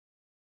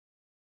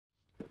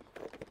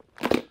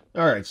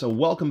Alright, so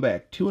welcome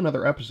back to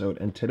another episode,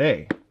 and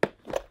today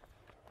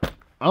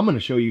I'm going to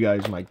show you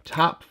guys my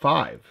top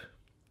 5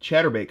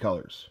 chatterbait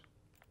colors.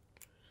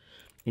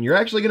 And you're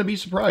actually going to be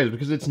surprised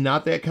because it's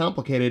not that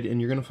complicated, and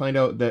you're going to find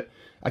out that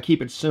I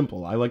keep it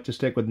simple. I like to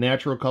stick with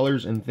natural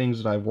colors and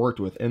things that I've worked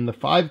with. And the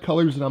 5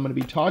 colors that I'm going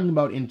to be talking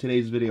about in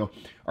today's video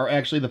are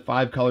actually the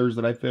 5 colors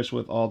that I fish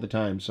with all the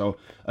time. So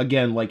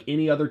again, like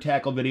any other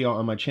tackle video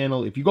on my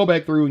channel, if you go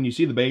back through and you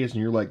see the bass and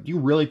you're like, do you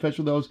really fish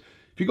with those?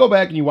 If you go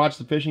back and you watch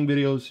the fishing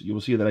videos, you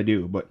will see that I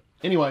do. But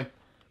anyway,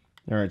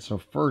 all right, so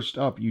first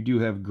up, you do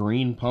have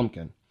green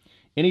pumpkin.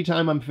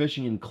 Anytime I'm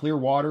fishing in clear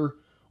water,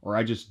 or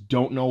I just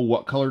don't know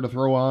what color to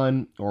throw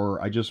on,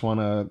 or I just want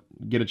to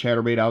get a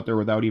chatterbait out there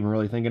without even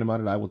really thinking about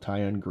it, I will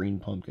tie on green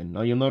pumpkin.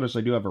 Now you'll notice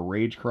I do have a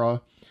Rage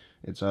Craw.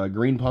 It's a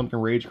green pumpkin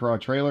Rage Craw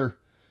trailer.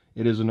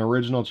 It is an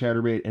original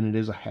chatterbait, and it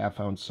is a 1/2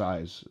 ounce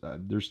size.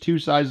 There's 2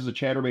 sizes of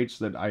chatterbaits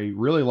that I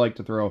really like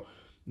to throw,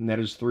 and that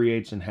is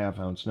 3/8 and 1/2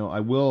 ounce. Now I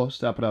will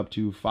step it up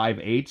to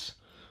 5/8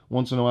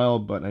 once in a while,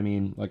 but I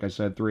mean, like I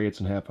said, 3/8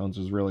 and 1/2 ounce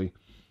is really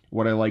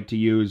what I like to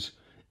use.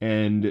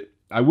 And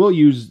I will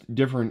use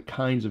different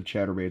kinds of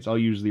chatterbaits. I'll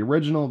use the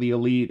original, the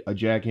elite, a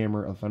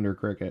jackhammer, a thunder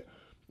cricket,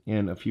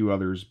 and a few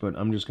others, but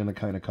I'm just going to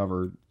kind of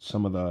cover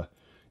some of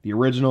the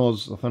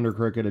originals, a thunder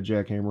cricket, a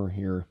jackhammer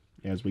here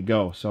as we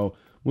go. So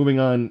moving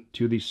on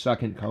to the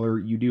second color,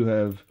 you do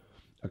have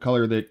a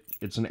color that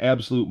it's an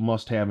absolute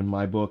must-have in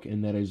my book,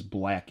 and that is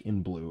black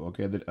and blue.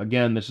 Okay,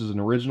 again, this is an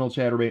original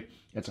chatterbait.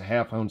 It's a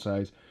 1/2 ounce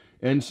size.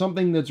 And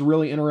something that's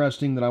really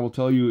interesting that I will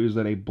tell you is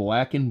that a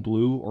black and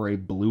blue, or a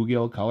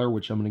bluegill color,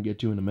 which I'm going to get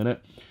to in a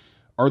minute,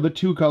 are the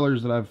 2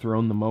 colors that I've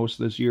thrown the most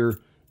this year.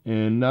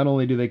 And not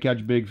only do they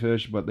catch big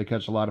fish, but they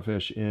catch a lot of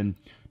fish. And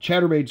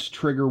chatterbaits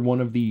trigger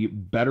one of the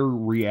better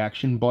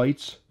reaction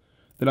bites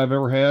that I've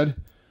ever had.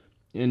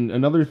 And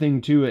another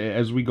thing too,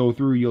 as we go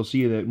through, you'll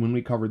see that when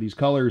we cover these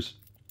colors,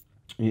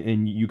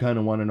 and you kind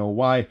of want to know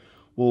why,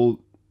 well,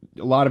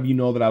 a lot of you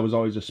know that I was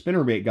always a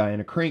spinnerbait guy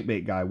and a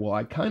crankbait guy. Well,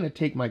 I kind of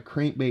take my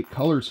crankbait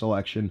color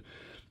selection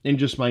and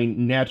just my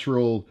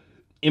natural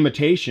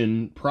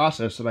imitation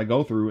process that I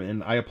go through,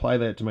 and I apply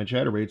that to my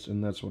chatterbaits,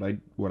 and that's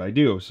what I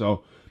do.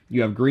 So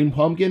you have green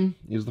pumpkin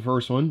is the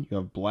first one. You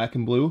have black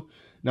and blue.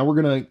 Now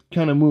we're going to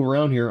kind of move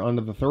around here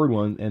onto the third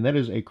one, and that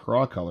is a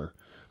craw color.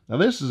 Now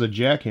this is a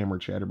jackhammer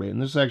chatterbait,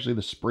 and this is actually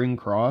the spring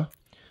craw.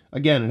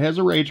 Again, it has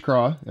a Rage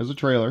Craw as a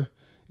trailer.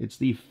 It's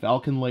the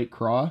Falcon Lake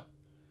Craw.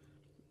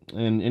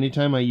 And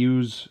anytime I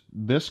use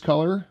this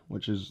color,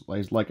 which is,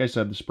 like I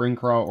said, the spring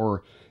craw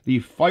or the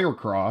fire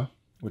craw,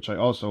 which I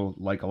also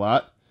like a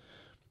lot,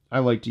 I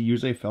like to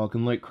use a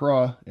Falcon Lake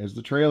Craw as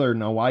the trailer.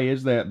 Now, why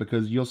is that?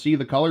 Because you'll see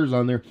the colors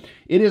on there.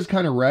 It is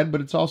kind of red,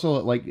 but it's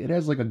also like, it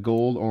has like a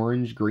gold,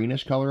 orange,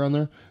 greenish color on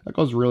there. That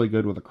goes really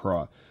good with a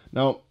craw.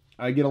 Now,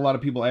 I get a lot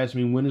of people ask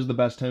me, when is the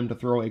best time to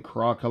throw a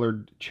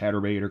craw-colored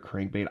chatterbait or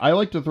crankbait? I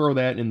like to throw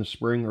that in the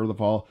spring or the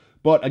fall,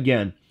 but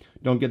again,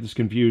 don't get this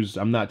confused.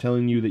 I'm not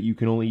telling you that you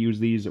can only use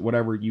these at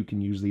whatever. You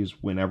can use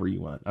these whenever you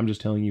want. I'm just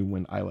telling you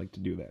when I like to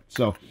do that.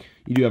 So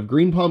you do have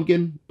green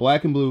pumpkin,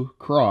 black and blue,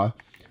 craw.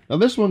 Now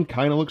this one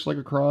kind of looks like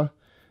a craw.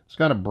 It's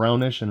got a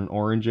brownish and an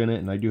orange in it,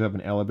 and I do have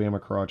an Alabama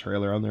craw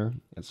trailer on there.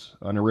 It's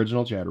an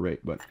original chatterbait.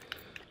 But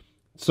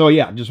so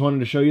yeah, just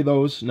wanted to show you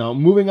those. Now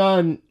moving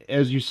on,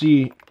 as you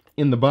see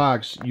in the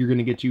box, you're going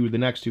to get to the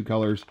next 2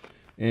 colors,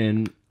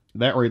 and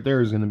that right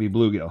there is going to be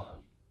bluegill.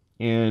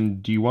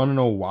 And do you want to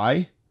know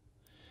why?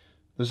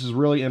 This is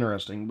really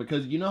interesting,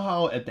 because you know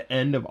how at the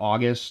end of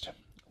August,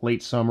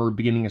 late summer,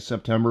 beginning of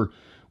September,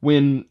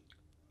 when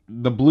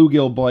the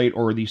bluegill bite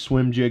or the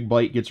swim jig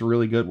bite gets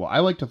really good, well, I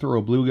like to throw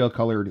a bluegill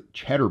colored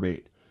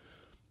chatterbait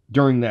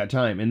during that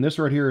time. And this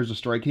right here is a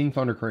Strike King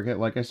Thunder Cricket.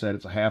 Like I said,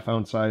 it's a 1/2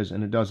 ounce size,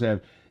 and it does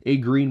have a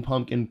green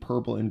pumpkin,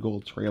 purple, and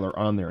gold trailer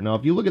on there. Now,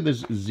 if you look at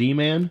this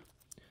Z-Man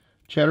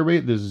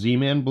chatterbait, this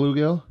Z-Man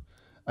bluegill,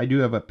 I do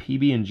have a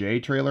PB&J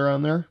trailer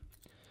on there.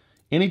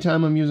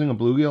 Anytime I'm using a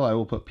bluegill, I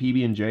will put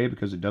PB&J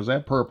because it does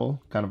have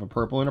purple, kind of a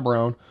purple and a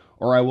brown,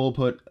 or I will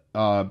put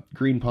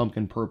green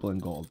pumpkin, purple, and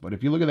gold. But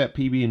if you look at that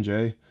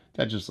PB&J,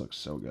 that just looks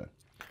so good.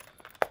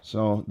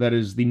 So that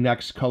is the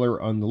next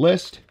color on the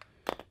list.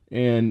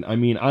 And I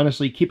mean,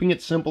 honestly, keeping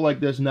it simple like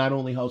this not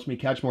only helps me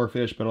catch more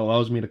fish, but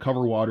allows me to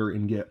cover water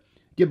and get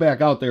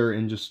back out there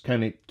and just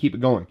kind of keep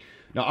it going.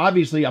 Now,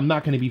 obviously, I'm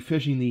not going to be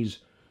fishing these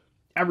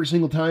every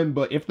single time,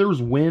 but if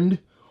there's wind,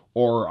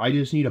 or I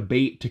just need a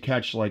bait to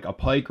catch like a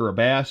pike or a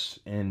bass,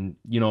 and,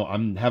 you know,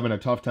 I'm having a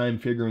tough time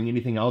figuring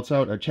anything else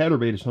out, a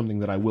chatterbait is something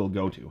that I will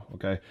go to,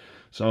 okay?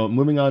 So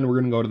moving on, we're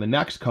going to go to the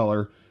next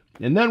color,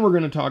 and then we're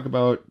going to talk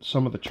about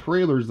some of the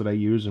trailers that I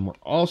use, and we're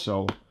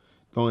also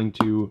going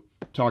to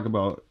talk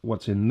about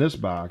what's in this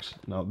box.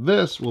 Now,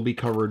 this will be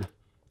covered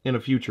in a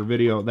future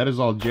video. That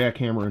is all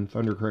jackhammer and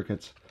thunder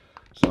crickets.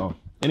 So,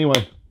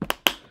 anyway,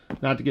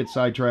 not to get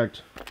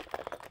sidetracked,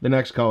 the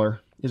next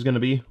color is going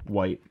to be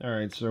white. All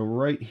right, so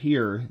right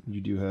here,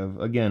 you do have,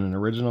 again, an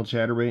original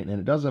chatterbait, and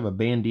it does have a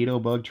bandito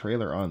bug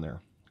trailer on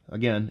there.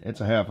 Again,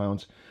 it's a 1/2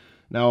 ounce.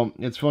 Now,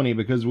 it's funny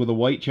because with a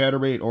white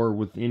chatterbait or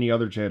with any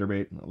other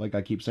chatterbait, like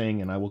I keep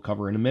saying, and I will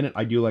cover in a minute,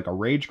 I do like a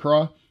rage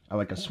craw, I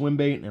like a swim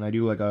bait, and I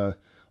do like a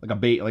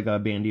bait, like a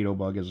bandito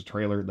bug as a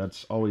trailer.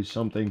 That's always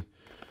something.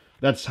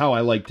 That's how I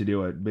like to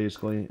do it,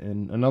 basically.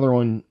 And another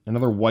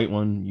white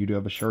one, you do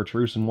have a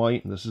chartreuse in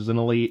white. This is an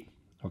elite,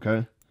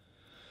 okay?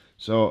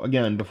 So,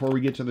 again, before we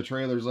get to the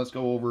trailers, let's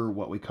go over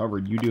what we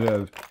covered. You do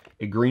have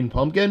a green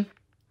pumpkin,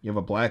 you have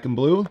a black and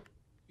blue,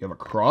 you have a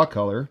craw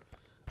color,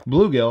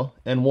 bluegill,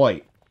 and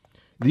white.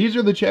 These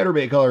are the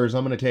chatterbait colors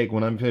I'm going to take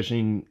when I'm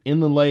fishing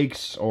inland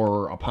lakes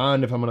or a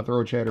pond if I'm going to throw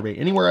a chatterbait.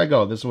 Anywhere I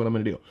go, this is what I'm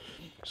going to do.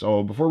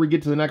 So before we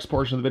get to the next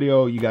portion of the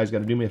video, you guys got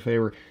to do me a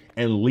favor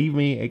and leave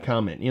me a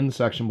comment in the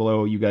section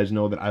below. You guys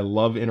know that I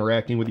love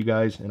interacting with you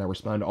guys, and I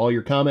respond to all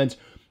your comments.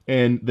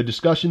 And the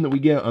discussion that we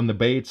get on the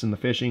baits and the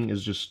fishing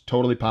is just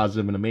totally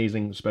positive and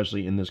amazing,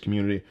 especially in this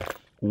community.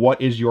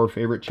 What is your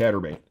favorite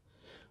chatterbait?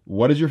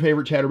 What is your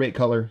favorite chatterbait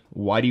color?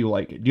 Why do you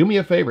like it? Do me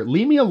a favor.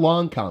 Leave me a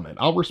long comment.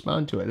 I'll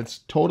respond to it. It's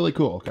totally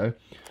cool, okay?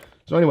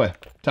 So anyway,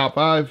 top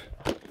 5.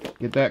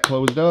 Get that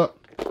closed up.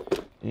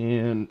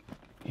 And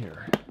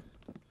here.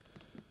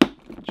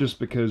 Just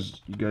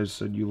because you guys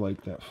said you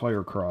like that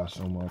fire craw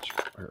so much.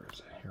 Where is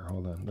it? Here,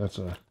 hold on. That's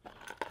a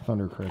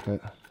thunder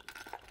cricket.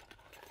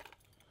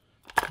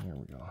 There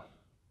we go.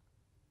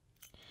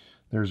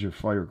 There's your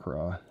fire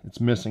craw. It's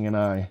missing an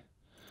eye.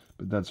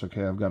 But that's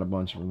okay. I've got a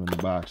bunch of them in the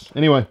box.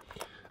 Anyway.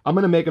 I'm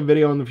going to make a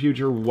video in the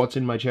future what's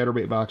in my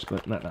chatterbait box,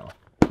 but not now.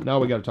 Now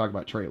we got to talk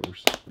about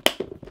trailers.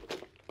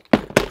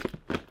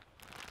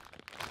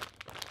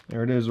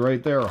 There it is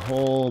right there, a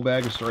whole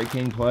bag of Strike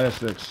King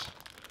plastics.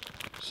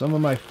 Some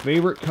of my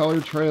favorite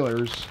colored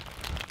trailers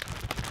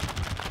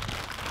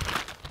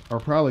are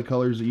probably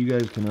colors that you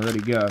guys can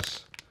already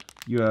guess.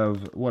 You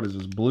have, what is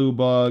this, blue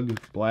bug,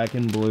 black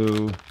and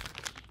blue,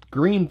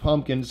 green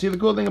pumpkin. See, the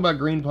cool thing about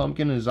green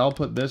pumpkin is I'll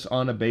put this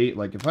on a bait.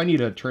 Like if I need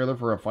a trailer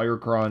for a fire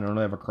craw and I don't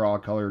have a craw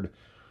colored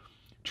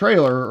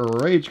trailer or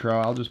a rage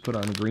craw, I'll just put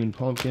on a green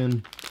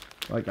pumpkin.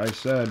 Like I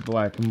said,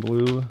 black and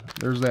blue.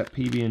 There's that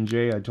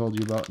PB&J I told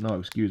you about. No,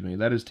 excuse me.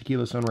 That is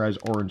Tequila Sunrise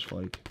Orange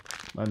Flake.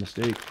 My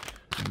mistake.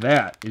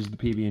 That is the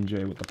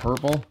PB&J with the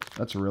purple.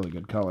 That's a really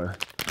good color.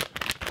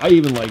 I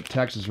even like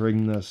Texas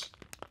rigging this.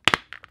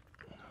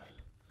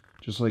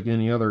 Just like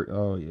any other.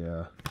 Oh,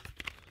 yeah.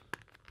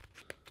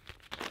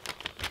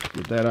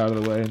 Get that out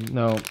of the way.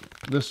 Now,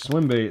 this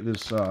swim bait,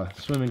 this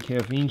swimming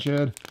caffeine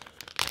shed,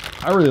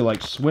 I really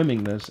like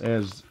swimming this,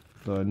 as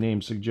the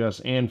name suggests,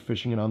 and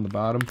fishing it on the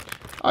bottom.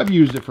 I've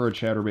used it for a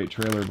chatterbait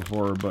trailer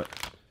before, but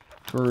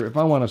if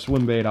I want a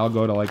swim bait, I'll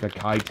go to like a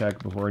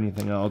Kitech before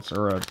anything else,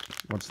 or a,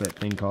 what's that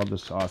thing called, the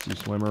Saucy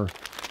Swimmer.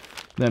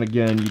 Then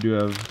again, you do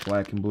have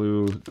black and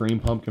blue, green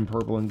pumpkin,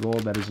 purple, and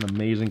gold. That is an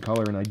amazing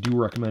color, and I do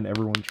recommend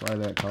everyone try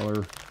that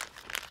color.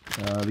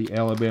 The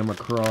Alabama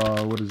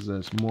Craw, what is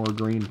this? More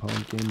green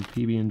pumpkin,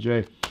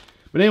 PB&J.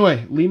 But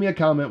anyway, leave me a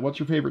comment. What's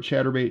your favorite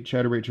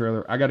chatterbait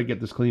trailer? I got to get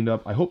this cleaned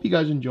up. I hope you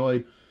guys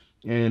enjoyed.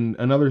 And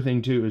another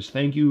thing too is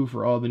thank you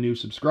for all the new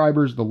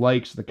subscribers, the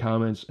likes, the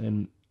comments.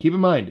 And keep in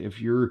mind,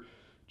 if you're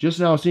just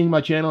now seeing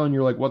my channel and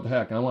you're like, what the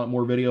heck, I want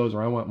more videos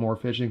or I want more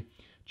fishing,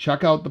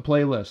 check out the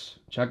playlist.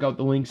 Check out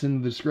the links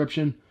in the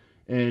description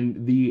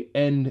and the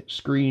end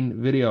screen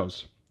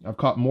videos. I've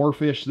caught more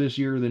fish this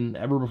year than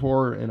ever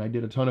before, and I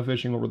did a ton of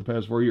fishing over the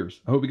past 4 years.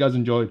 I hope you guys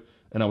enjoyed,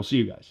 and I will see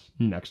you guys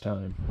next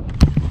time.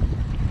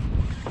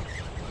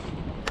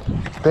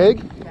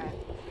 Big? Yeah.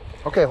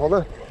 Okay, hold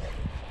on.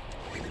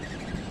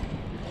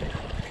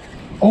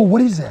 Oh,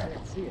 what is that? I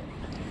didn't see it.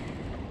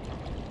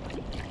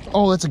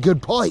 Oh, that's a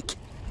good pike.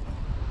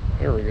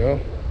 There we go.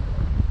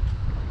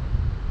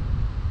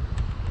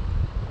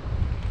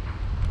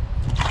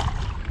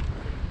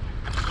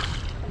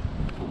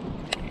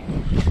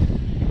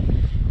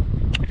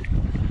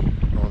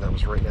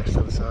 Right next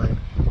to the sign.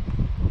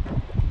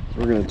 So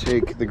we're going to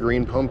take the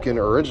green pumpkin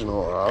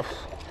original off,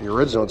 the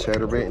original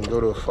chatterbait, and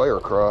go to a fire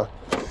craw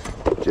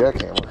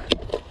jackhammer.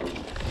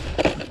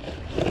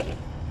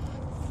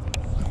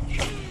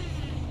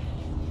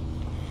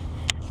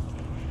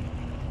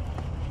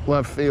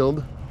 Left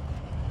field.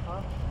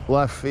 Huh?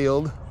 Left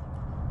field.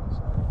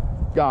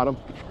 Got him.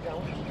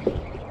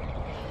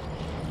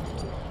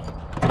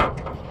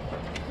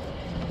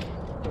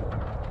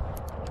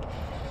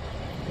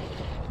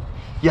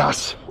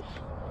 Yes.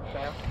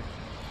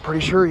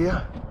 Pretty sure,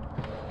 yeah.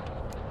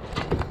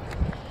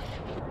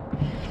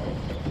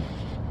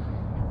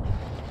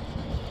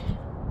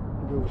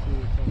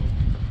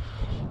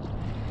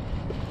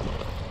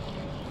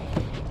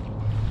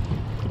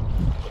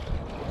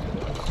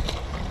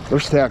 They're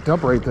stacked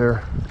up right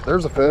there.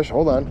 There's a fish.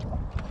 Hold on.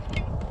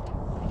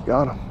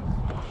 Got him.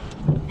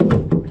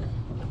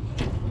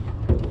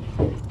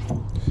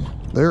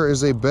 There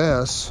is a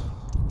bass.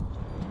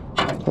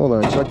 Hold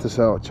on, check this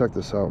out, check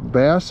this out.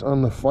 Bass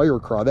on the fire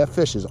craw. That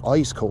fish is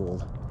ice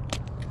cold.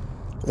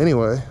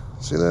 Anyway,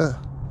 see that?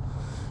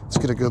 Let's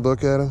get a good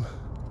look at him.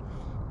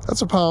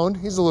 That's a pound.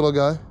 He's a little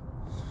guy.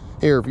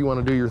 Here, if you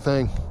want to do your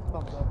thing.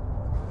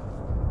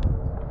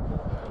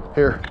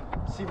 Here.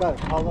 See by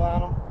the color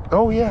on him?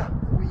 Oh, yeah.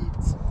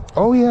 Weeds.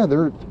 Oh yeah,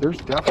 there's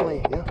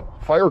definitely, yeah.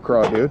 Fire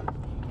craw, dude.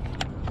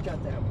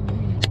 Got that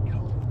weed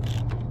color.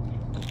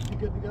 You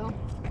good to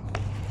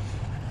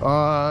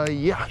go?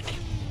 Yeah.